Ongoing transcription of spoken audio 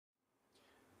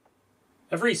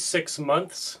Every 6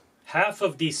 months, half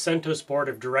of the CentOS Board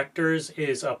of Directors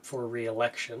is up for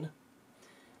re-election.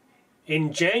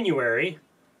 In January,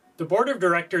 the Board of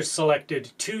Directors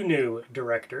selected two new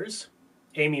directors,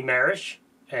 Amy Marrich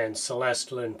and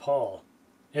Celeste Lynn Paul.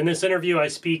 In this interview, I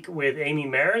speak with Amy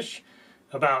Marrich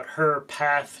about her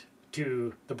path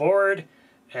to the board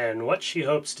and what she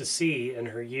hopes to see in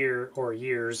her year or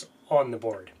years on the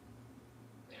board.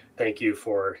 Thank you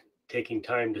for taking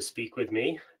time to speak with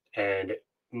me, and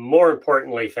more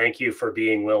importantly, thank you for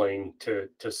being willing to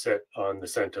sit on the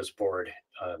CentOS board.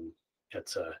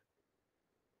 It's a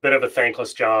bit of a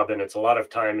thankless job, and it's a lot of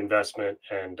time investment,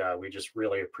 and we just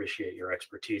really appreciate your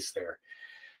expertise there.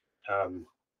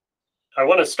 I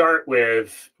want to start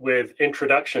with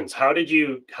introductions. How did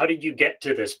you get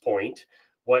to this point?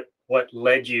 What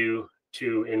led you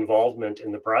to involvement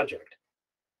in the project?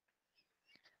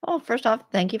 Well, first off,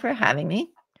 thank you for having me.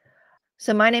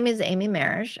 So my name is Amy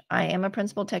Marrich. I am a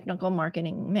principal technical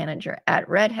marketing manager at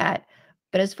Red Hat.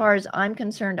 But as far as I'm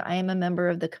concerned, I am a member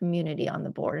of the community on the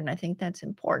board, and I think that's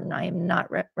important. I am not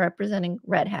representing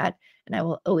Red Hat, and I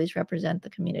will always represent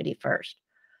the community first.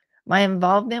 My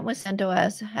involvement with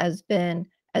CentOS has been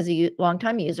as a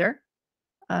longtime user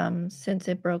since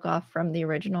it broke off from the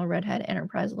original Red Hat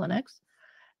Enterprise Linux.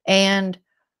 And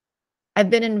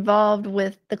I've been involved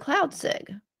with the Cloud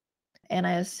SIG, and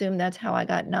I assume that's how I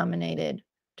got nominated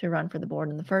to run for the board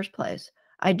in the first place.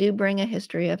 I do bring a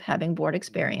history of having board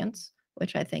experience,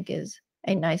 which I think is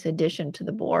a nice addition to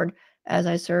the board, as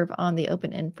I serve on the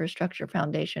Open Infrastructure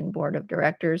Foundation Board of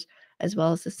Directors, as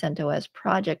well as the CentOS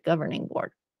Project Governing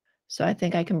Board. So I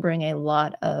think I can bring a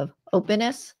lot of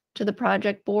openness to the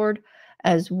project board,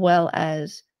 as well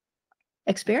as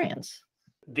experience.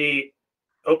 The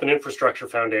Open Infrastructure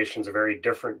Foundation is a very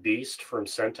different beast from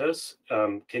CentOS.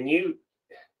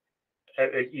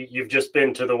 You've just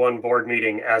been to the one board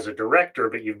meeting as a director,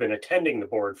 but you've been attending the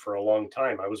board for a long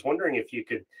time. I was wondering if you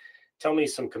could tell me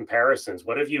some comparisons.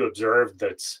 What have you observed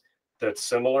that's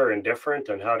similar and different,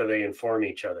 and how do they inform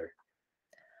each other?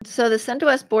 So the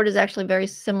CentOS board is actually very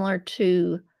similar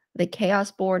to the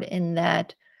Chaos board in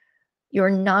that you're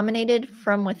nominated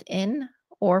from within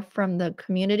or from the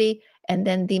community, and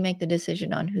then they make the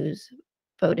decision on who's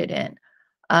voted in.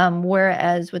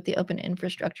 Whereas with the Open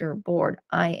Infrastructure Board,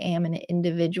 I am an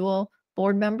individual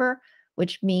board member,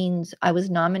 which means I was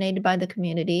nominated by the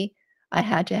community. I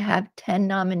had to have 10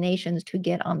 nominations to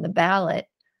get on the ballot,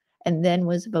 and then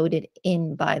was voted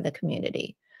in by the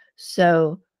community.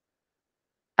 So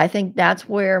I think that's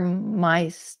where my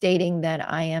stating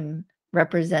that I am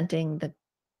representing the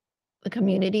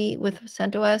community with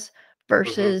CentOS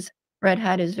versus Red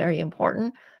Hat is very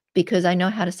important, because I know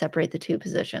how to separate the two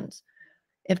positions.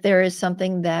 If there is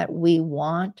something that we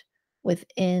want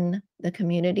within the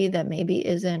community that maybe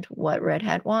isn't what Red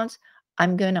Hat wants,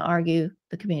 I'm going to argue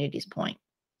the community's point.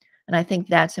 And I think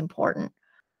that's important.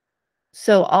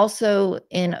 So also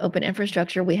in open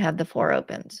infrastructure, we have the four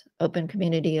opens: open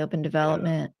community, open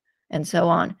development, and so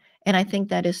on. And I think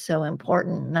that is so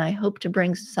important. And I hope to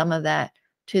bring some of that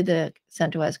to the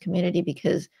CentOS community,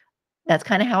 because that's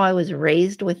kind of how I was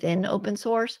raised within open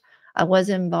source. I was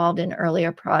involved in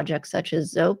earlier projects such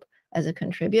as Zope as a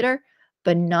contributor,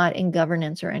 but not in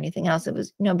governance or anything else. It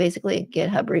was, basically a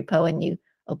GitHub repo, and you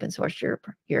open source your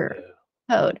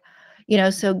code.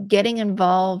 So getting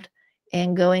involved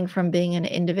and going from being an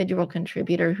individual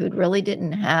contributor who really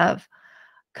didn't have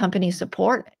company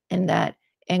support in that,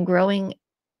 and growing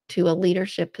to a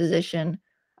leadership position,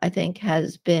 I think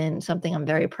has been something I'm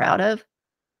very proud of.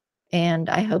 And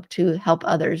I hope to help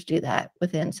others do that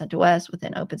within CentOS,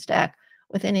 within OpenStack,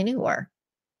 within anywhere.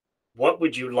 What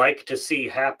would you like to see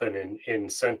happen in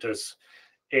CentOS,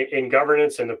 in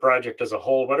governance and the project as a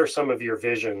whole? What are some of your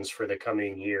visions for the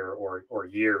coming year or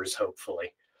years,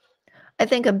 hopefully? I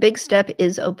think a big step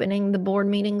is opening the board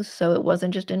meetings so it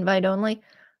wasn't just invite only.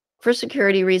 For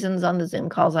security reasons on the Zoom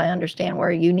calls, I understand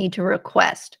where you need to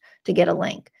request to get a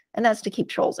link, and that's to keep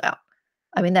trolls out.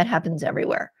 I mean, that happens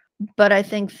everywhere. But I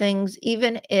think things,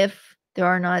 even if there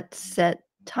are not set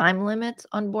time limits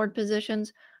on board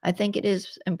positions, I think it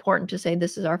is important to say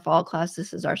this is our fall class,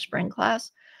 this is our spring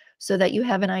class, so that you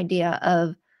have an idea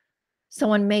of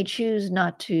someone may choose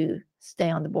not to stay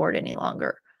on the board any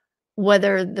longer.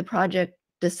 Whether the project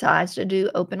decides to do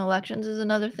open elections is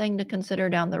another thing to consider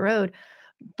down the road,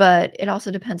 but it also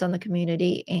depends on the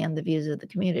community and the views of the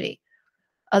community.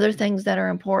 Other things that are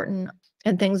important,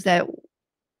 and things that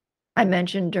I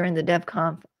mentioned during the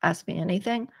DevConf Ask Me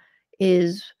Anything,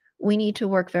 is we need to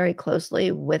work very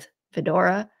closely with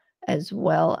Fedora as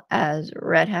well as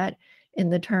Red Hat, in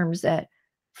the terms that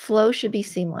flow should be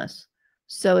seamless.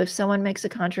 So if someone makes a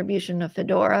contribution to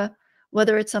Fedora,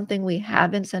 whether it's something we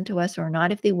have in CentOS or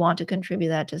not, if they want to contribute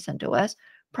that to CentOS,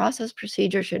 process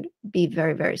procedure should be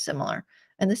very, very similar.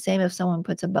 And the same if someone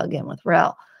puts a bug in with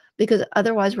RHEL, because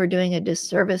otherwise we're doing a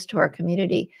disservice to our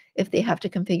community if they have to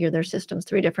configure their systems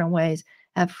 3 different ways,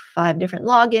 have 5 different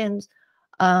logins.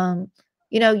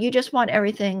 You just want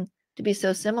everything to be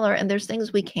so similar. And there's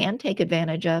things we can take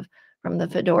advantage of from the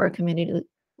Fedora community,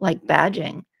 like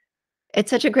badging. It's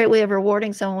such a great way of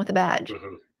rewarding someone with a badge.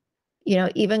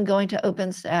 Even going to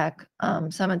OpenStack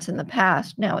summits in the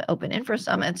past, now Open Infra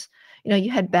summits, you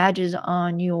had badges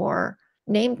on your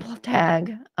name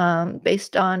tag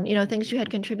based on, things you had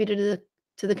contributed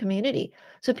to the community.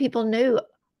 So people knew,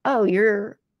 oh,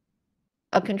 you're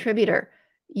a contributor,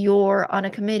 you're on a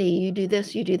committee, you do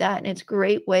this, you do that. And it's a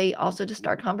great way also to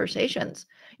start conversations.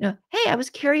 Hey, I was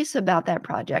curious about that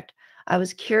project. I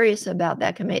was curious about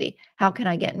that committee. How can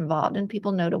I get involved? And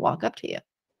people know to walk up to you.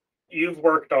 You've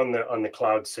worked on the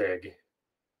cloud SIG,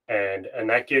 and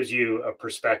that gives you a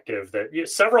perspective that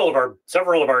several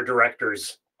of our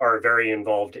directors are very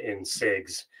involved in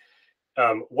SIGs.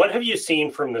 What have you seen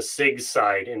from the SIG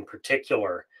side in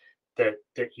particular that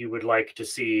you would like to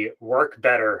see work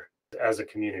better as a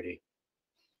community?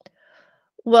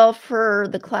 Well, for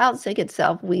the cloud SIG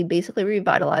itself, we basically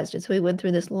revitalized it. So we went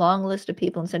through this long list of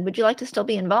people and said, would you like to still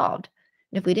be involved?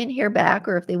 And if we didn't hear back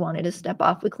or if they wanted to step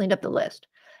off, we cleaned up the list.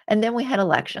 And then we had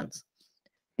elections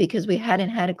because we hadn't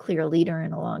had a clear leader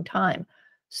in a long time.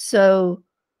 So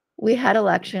we had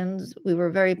elections. We were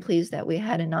very pleased that we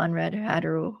had a non-Red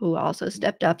Hatter who also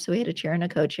stepped up. So we had a chair and a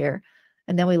co-chair,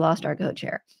 and then we lost our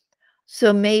co-chair.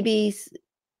 So maybe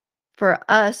for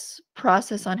us,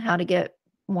 process on how to get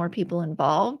more people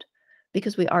involved,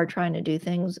 because we are trying to do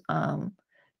things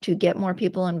to get more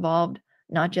people involved,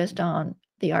 not just on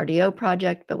the RDO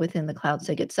project, but within the Cloud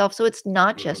SIG itself. So it's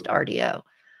not just RDO.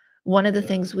 One of the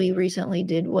things we recently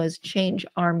did was change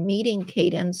our meeting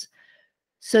cadence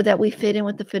so that we fit in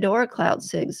with the Fedora Cloud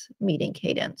SIG's meeting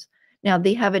cadence. Now,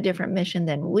 they have a different mission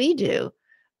than we do,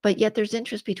 but yet there's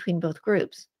interest between both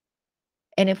groups.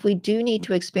 And if we do need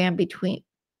to expand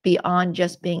beyond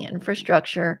just being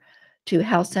infrastructure to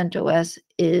how CentOS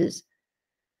is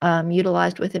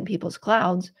utilized within people's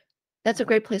clouds, that's a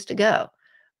great place to go.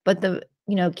 But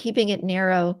keeping it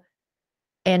narrow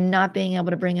and not being able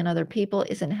to bring in other people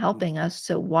isn't helping us.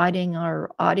 So widening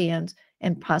our audience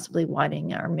and possibly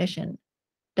widening our mission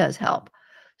does help.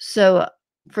 So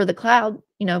for the cloud,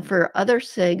 for other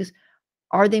SIGs,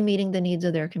 are they meeting the needs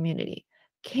of their community?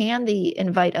 Can they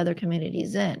invite other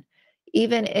communities in?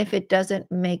 Even if it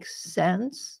doesn't make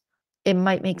sense, it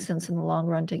might make sense in the long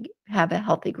run to have a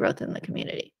healthy growth in the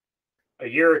community. A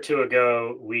year or two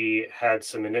ago, we had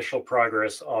some initial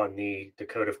progress on the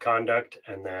code of conduct,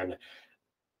 and then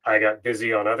I got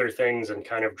busy on other things and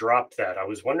kind of dropped that. I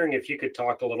was wondering if you could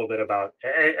talk a little bit about,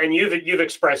 and you've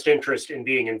expressed interest in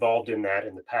being involved in that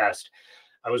in the past.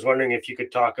 I was wondering if you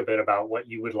could talk a bit about what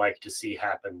you would like to see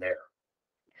happen there.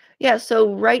 Yeah,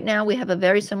 so right now we have a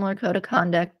very similar code of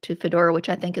conduct to Fedora, which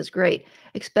I think is great,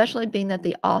 especially being that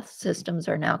the auth systems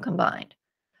are now combined.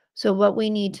 So what we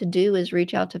need to do is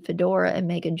reach out to Fedora and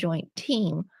make a joint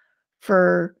team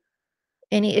for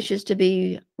any issues to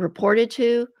be reported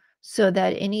to, so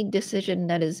that any decision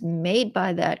that is made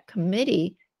by that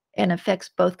committee and affects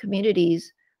both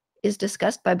communities is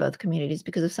discussed by both communities.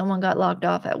 Because if someone got logged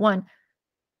off at one,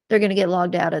 they're going to get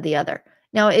logged out of the other.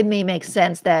 Now, it may make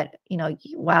sense that,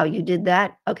 wow, you did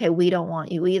that. Okay, we don't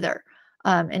want you either.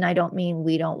 And I don't mean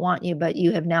we don't want you, but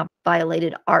you have now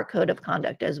violated our code of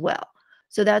conduct as well.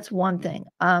 So that's one thing.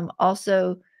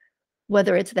 Also,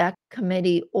 whether it's that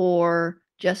committee or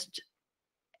just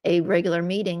a regular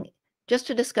meeting, just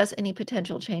to discuss any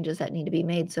potential changes that need to be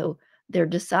made so they're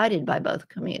decided by both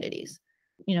communities.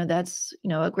 That's,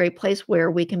 a great place where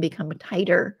we can become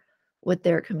tighter with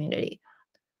their community.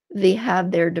 They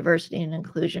have their diversity and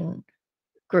inclusion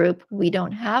group. We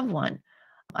don't have one.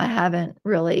 I haven't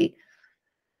really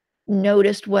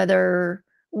noticed whether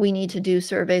we need to do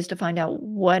surveys to find out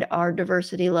what our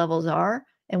diversity levels are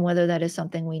and whether that is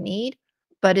something we need,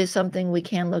 but is something we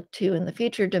can look to in the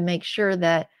future to make sure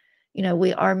that,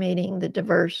 we are meeting the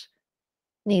diverse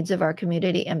needs of our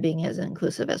community and being as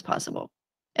inclusive as possible.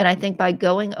 And I think by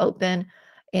going open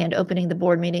and opening the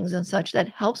board meetings and such, that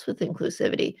helps with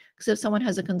inclusivity. Because if someone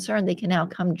has a concern, they can now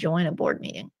come join a board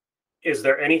meeting. Is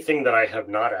there anything that I have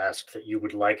not asked that you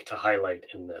would like to highlight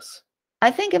in this?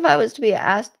 I think if I was to be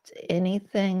asked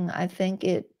anything, I think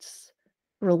it's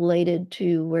related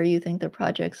to where you think the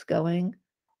project's going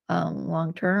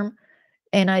long term.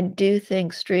 And I do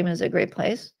think Stream is a great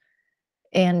place.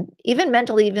 And even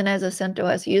mentally, even as a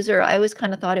CentOS user, I always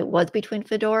kind of thought it was between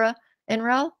Fedora and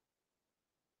RHEL.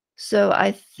 So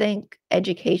I think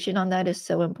education on that is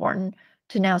so important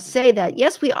to now say that,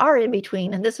 yes, we are in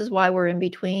between, and this is why we're in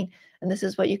between, and this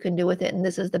is what you can do with it, and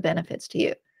this is the benefits to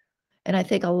you. And I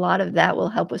think a lot of that will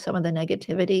help with some of the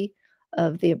negativity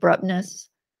of the abruptness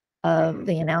of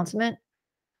the announcement,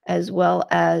 as well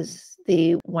as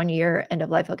the 1 year end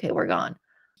of life, okay, we're gone.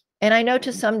 And I know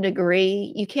to some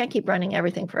degree, you can't keep running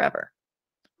everything forever.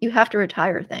 You have to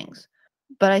retire things.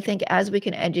 But I think as we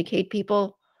can educate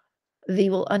people,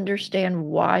 they will understand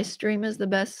why stream is the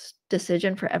best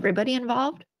decision for everybody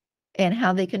involved and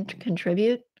how they can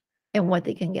contribute and what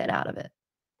they can get out of it.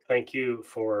 Thank you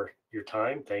for your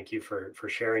time. Thank you for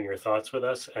sharing your thoughts with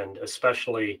us, and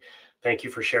especially thank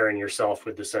you for sharing yourself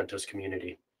with the CentOS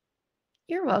community.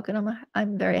 You're welcome.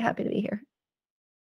 I'm very happy to be here.